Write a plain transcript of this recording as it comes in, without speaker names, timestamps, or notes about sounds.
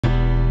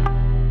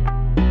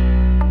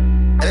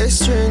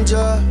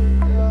stranger,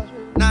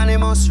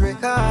 anonymous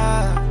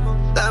record.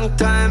 Long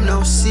time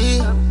no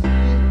see.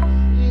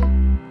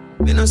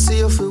 Me no see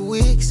you for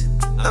weeks,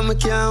 and me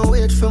can't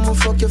wait for me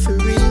fuck you for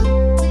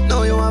real.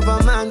 Now you have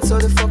a man, so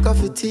the fuck off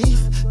your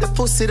teeth. The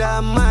pussy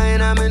that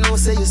mine, and me know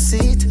say you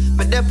see it.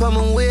 Me dep on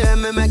my way,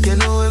 me make you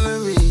know when me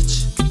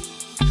reach.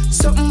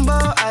 Something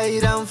about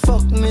hide and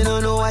fuck, me no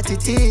know what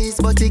it is,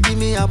 but you give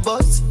me a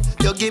buzz,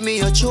 you give me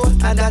a throat,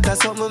 and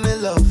that's something me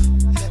love.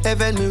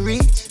 Heaven me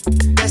reach,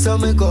 that's how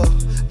me go.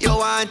 You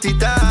want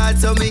it hard,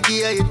 so me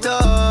give you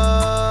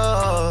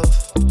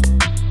tough.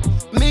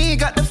 Me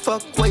got the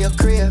fuck where you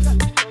crave.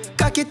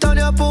 Cock it on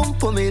your boom,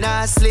 put me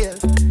that slave.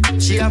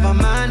 She have a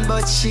man,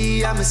 but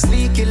she am a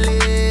sneaky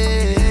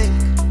link.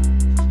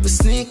 Me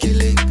sneaky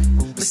link,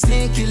 me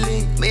sneaky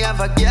link. Me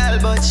have a girl,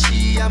 but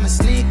she am a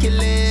sneaky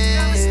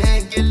link.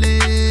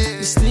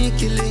 Me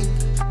sneaky link,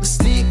 me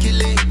sneaky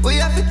link. We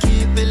have to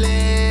keep it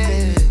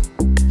link.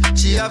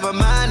 She have a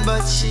man,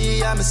 but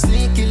she am a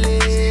sneaky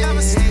link.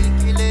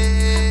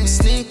 Me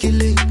sneaky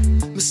link,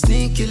 me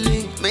sneaky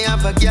link. Me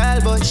have a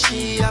girl, but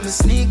she am a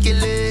sneaky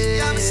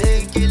link.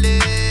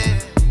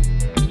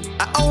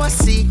 Our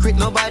secret,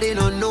 nobody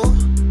don't know.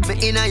 Me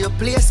inna your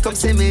place, come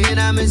see me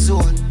inna my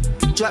zone.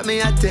 Drop me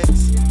a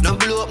text, don't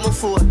blow up my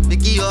phone. Me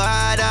give you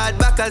hard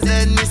back, as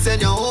then me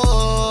send you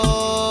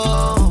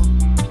home.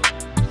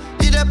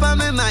 You up on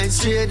my mind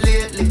straight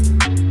lately.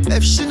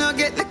 If she no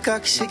get the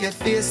cock, she get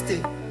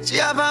feisty. She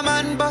have a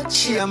man, but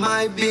she a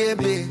my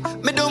baby.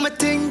 Me do my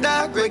thing,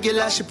 dog,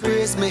 regular, she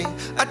praise me.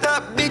 I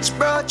thought bitch,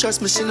 bro,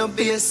 trust me, she no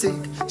basic.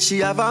 She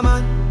have a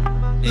man,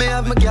 me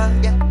have my girl,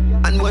 yeah.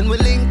 And when we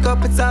link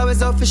up, it's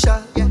always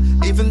official, yeah.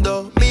 Even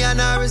though me and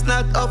her is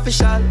not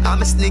official,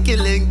 I'm a sneaky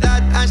link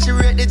that, and she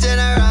rate the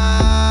general.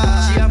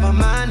 She have a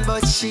man,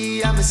 but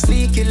she am a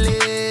sneaky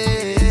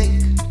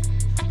link.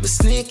 Me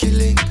sneaky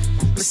link,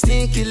 me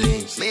sneaky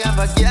link. Me have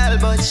a girl,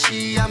 but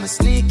she am a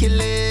sneaky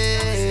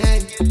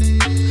link.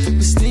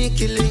 Me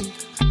sneaky link,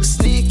 me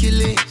sneaky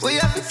link. We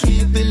have to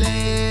keep it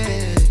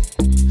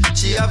link.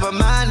 She have a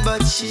man,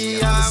 but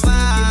she am a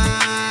sneaky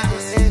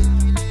link.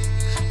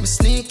 Me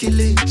sneaky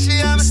link,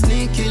 she am a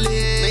sneaky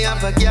link. Me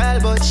have a girl,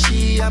 but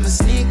she am a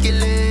sneaky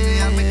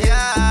link. I'm a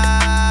girl,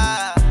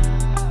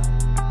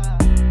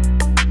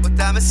 but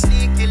I'm a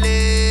sneaky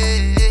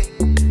link.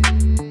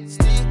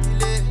 Sneaky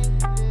link,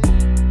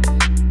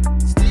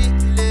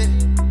 sneaky link,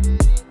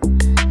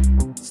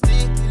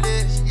 sneaky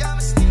link. She am a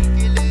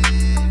sneaky link,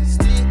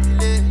 sneaky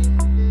link.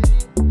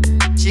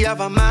 She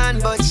have a man,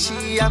 but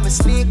she am a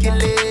sneaky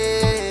link.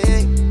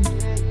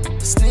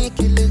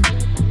 Sneaky link,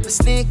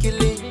 sneaky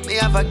link. Me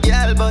have a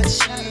girl, but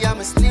she am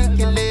a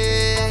sneaky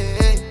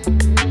link.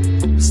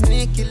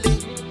 Sneaky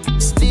link,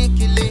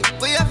 sneaky link.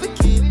 We have to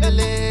keep it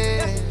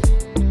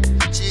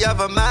link. She have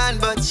a man,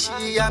 but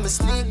she am a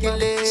sneaky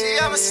link. She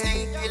am a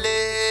sneaky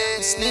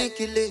link.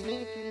 Sneaky link,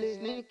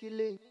 sneaky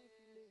link.